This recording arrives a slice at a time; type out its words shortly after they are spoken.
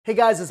Hey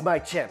guys, it's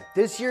Chen.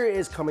 This year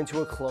is coming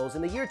to a close,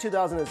 and the year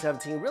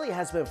 2017 really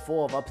has been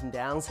full of ups and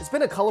downs. It's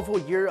been a colorful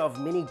year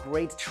of many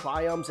great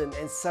triumphs and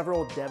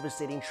several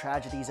devastating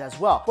tragedies as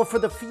well. But for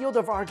the field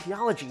of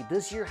archaeology,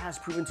 this year has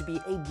proven to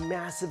be a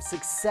massive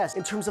success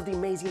in terms of the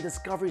amazing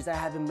discoveries that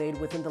have been made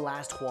within the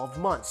last 12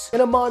 months.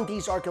 And among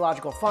these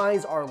archaeological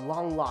finds are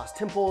long-lost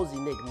temples,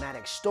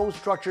 enigmatic stone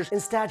structures,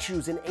 and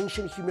statues and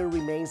ancient human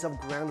remains of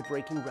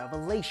groundbreaking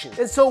revelation.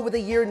 And so with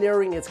the year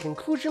nearing its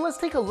conclusion, let's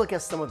take a look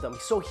at some of them.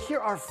 So here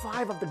are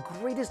 5 of the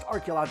greatest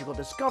archaeological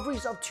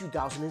discoveries of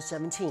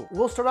 2017.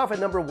 We'll start off at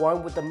number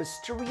 1 with the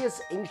mysterious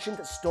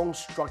ancient stone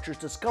structures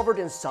discovered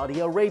in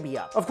Saudi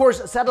Arabia. Of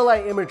course,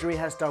 satellite imagery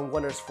has done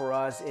wonders for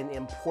us in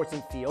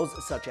important fields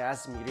such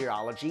as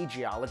meteorology,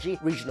 geology,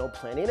 regional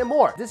planning, and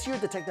more. This year,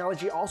 the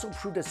technology also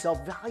proved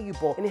itself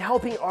valuable in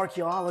helping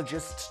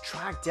archaeologists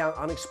track down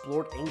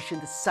unexplored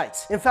ancient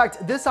sites. In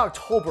fact, this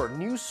October,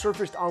 news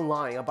surfaced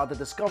online about the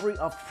discovery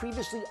of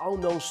previously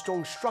unknown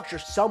stone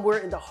structures somewhere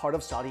in the heart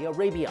of Saudi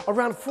Arabia.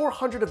 Around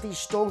 400 of these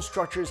stone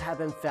structures have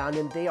been found,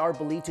 and they are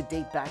believed to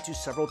date back to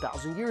several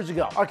thousand years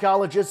ago.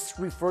 Archaeologists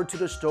refer to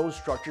the stone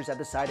structures at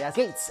the site as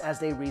gates, as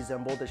they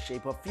resemble the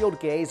shape of field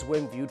gates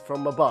when viewed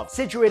from above.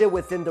 Situated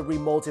within the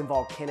remote and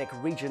volcanic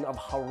region of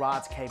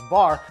Harat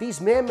Khaybar, these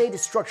man-made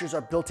structures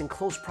are built in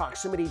close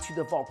proximity to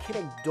the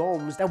volcanic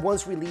domes that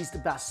once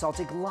released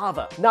basaltic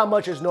lava. Not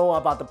much is known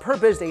about the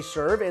purpose they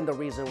serve and the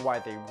reason why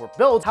they were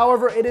built.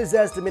 However, it is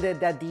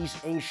estimated that these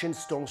ancient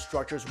stone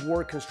structures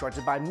were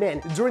constructed by men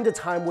during the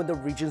time when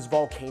the region's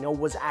volcano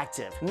was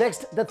active.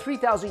 Next, the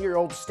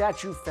 3,000-year-old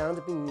statue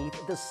found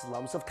beneath the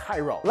slums of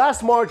Cairo.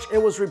 Last March,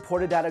 it was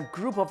reported that a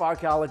group of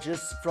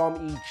archaeologists from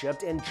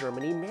Egypt and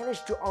Germany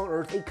managed to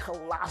unearth a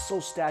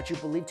colossal statue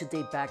believed to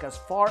date back as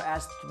far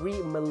as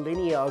 3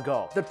 millennia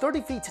ago. The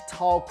 30 feet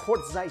tall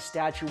quartzite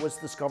statue was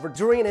discovered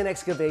during an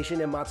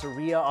excavation in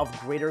Materia of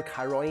Greater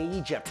Cairo in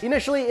Egypt.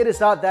 Initially, it is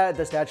thought that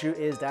the statue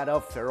is that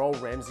of Pharaoh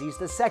Ramses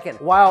II.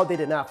 While they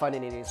did not find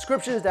any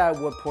inscriptions that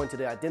would point to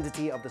the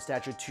identity of the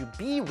statue to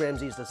be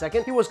Ramses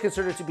II, he was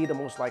considered to be the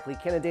most likely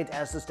candidate,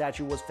 as the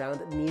statue was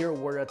found near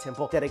where a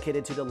temple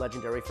dedicated to the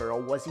legendary pharaoh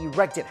was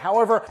erected.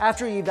 However,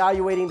 after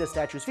evaluating the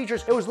statue's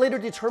features, it was later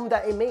determined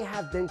that it may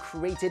have been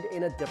created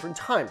in a different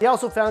time. They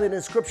also found an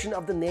inscription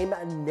of the name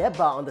Neba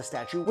on the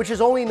statue, which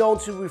is only known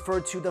to refer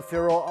to the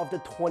pharaoh of the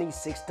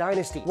 26th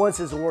dynasty. Once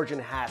his origin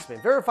has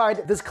been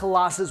verified, this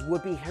colossus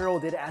would be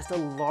heralded as the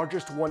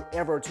largest one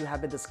ever to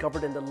have been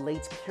discovered in the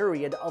late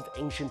period of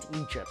ancient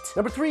Egypt.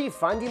 Number 3,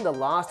 finding the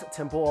lost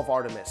temple of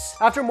Artemis.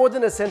 After more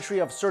than a century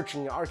of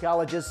searching,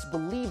 archaeologists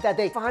believe that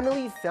they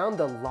finally found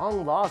the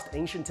long-lost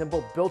ancient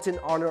temple built in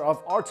honor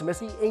of Artemis,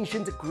 the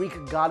ancient Greek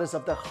goddess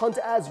of the hunt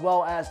as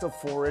well as the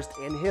forest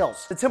and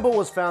hills. The temple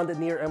was found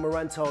near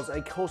Emarentos,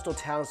 a coastal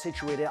town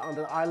situated on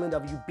the island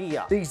of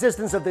Euboea. The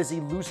existence of this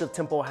elusive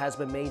temple has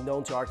been made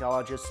known to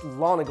archaeologists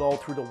long ago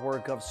through the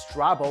work of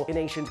Strabo, an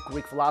ancient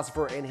Greek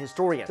philosopher and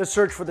historian. The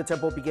search for the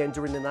temple began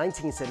during the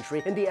 19th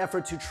century, and the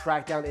effort to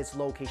track down its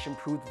location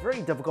proved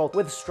very difficult,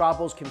 with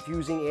Strabo's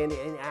confusing and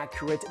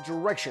inaccurate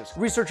directions.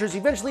 Researchers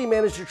eventually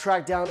managed to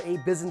track down a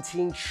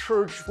Byzantine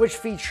church which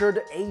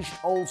featured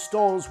age-old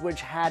stones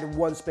which had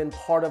once been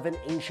part of an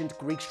ancient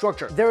Greek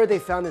structure. There they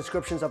found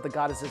inscriptions of the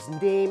goddess's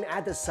name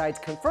at the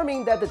site,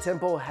 confirming that the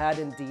temple had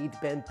indeed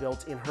been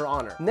built in her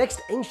honor.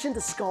 Next,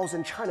 ancient skulls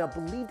in China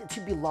believed to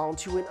belong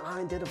to an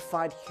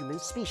unidentified human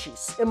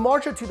species. In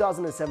March of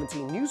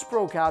 2017, news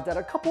broke out that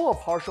a couple of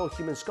partial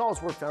human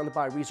skulls were found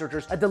by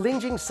researchers at the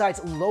Lingjing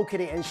site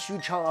located in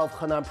Xuchang of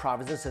Henan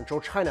province in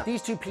central China.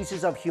 These two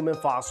pieces of human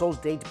fossils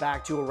date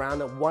back to around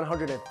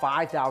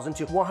 105,000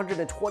 to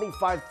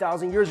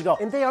 125,000 years ago,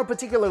 and they are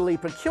particularly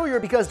peculiar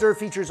because their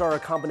features are a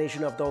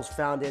combination of those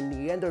found in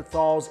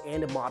Neanderthals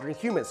and modern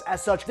humans.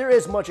 As such, there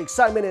is much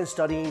excitement in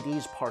studying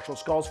these partial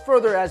skulls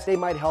further, as they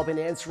might help in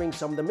answering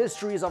some of the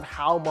mysteries of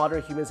how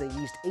modern humans in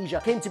East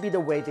Asia came to be the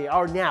way they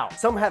are now.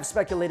 Some have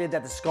speculated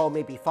that the skull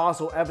may be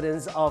fossil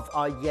evidence of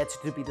a yet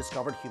to be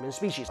discovered human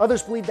species.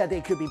 Others believe that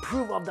they could be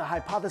proof of the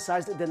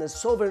hypothesized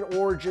Denisovan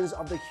origins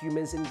of the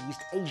humans in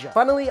East Asia.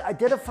 Finally,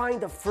 identifying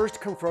the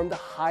first confirmed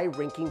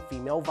high-ranking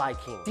female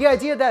Viking. The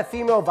idea that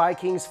female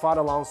Vikings fought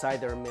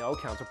alongside their male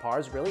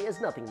counterparts really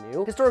is nothing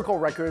new. Historical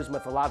records,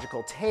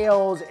 mythological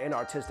tales, and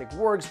artistic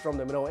works from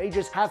the Middle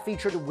Ages have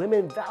featured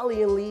women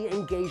valiantly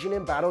engaging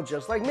in battle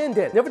just like men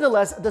did.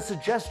 Nevertheless, the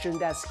suggestion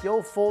that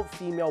skillful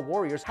female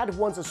warriors had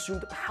once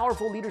assumed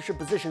powerful leadership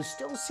positions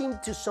still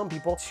seemed to some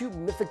people too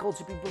mythical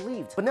to be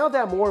believed. But now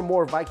that more and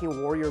more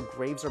Viking warrior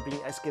graves are being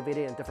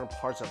excavated in different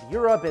parts of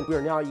Europe, and we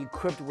are now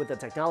equipped with the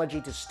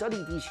technology to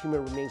study these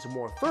human remains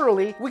more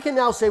thoroughly, we can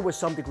now say with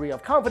some degree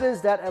of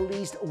confidence that at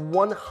least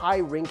one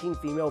high-ranking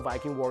female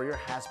Viking warrior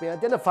has been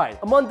identified.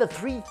 Among the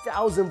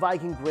 3,000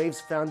 Viking graves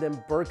found in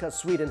Birka,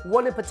 Sweden,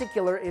 one in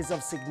particular is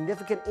of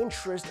significant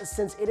interest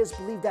since it is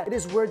believed that it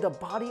is where the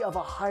body of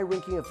a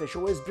high-ranking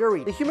official is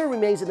buried. The human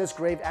remains in this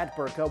grave at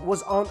Birka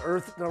was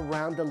unearthed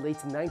around the late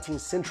 19th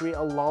century,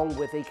 along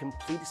with a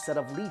complete set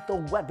of lethal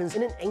weapons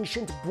in an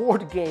ancient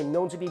board game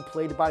known to be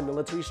played by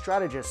military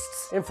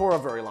strategists. And for a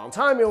very long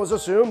time, it was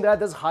assumed that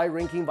this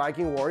high-ranking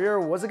Viking warrior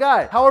was a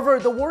guy. However,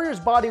 the warrior's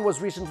body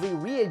was recently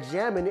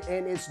re-examined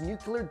and its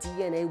nuclear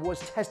DNA was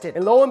tested.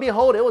 And lo and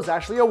behold, it was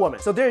actually a woman.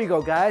 So there you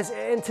go, guys.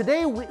 And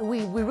today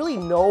we really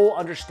know,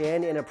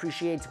 understand, and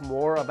appreciate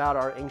more about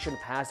our ancient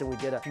past than we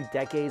did a few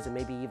decades and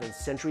maybe even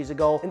centuries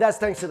ago. And that's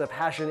thanks to the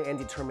passion and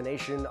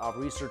determination of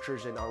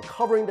researchers in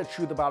uncovering the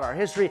truth about our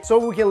history so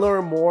we can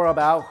learn more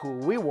about who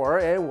we were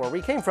and where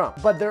we came from.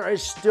 But there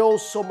is still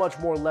so much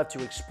more left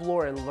to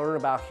explore and learn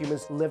about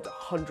humans lived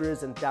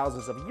hundreds and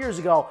thousands of years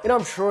ago. And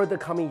I'm sure the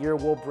coming year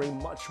will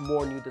bring much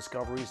more new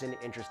discoveries and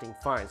interesting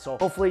finds. So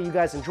hopefully you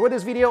guys enjoyed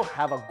this video.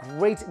 Have a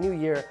great new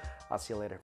year. I'll see you later.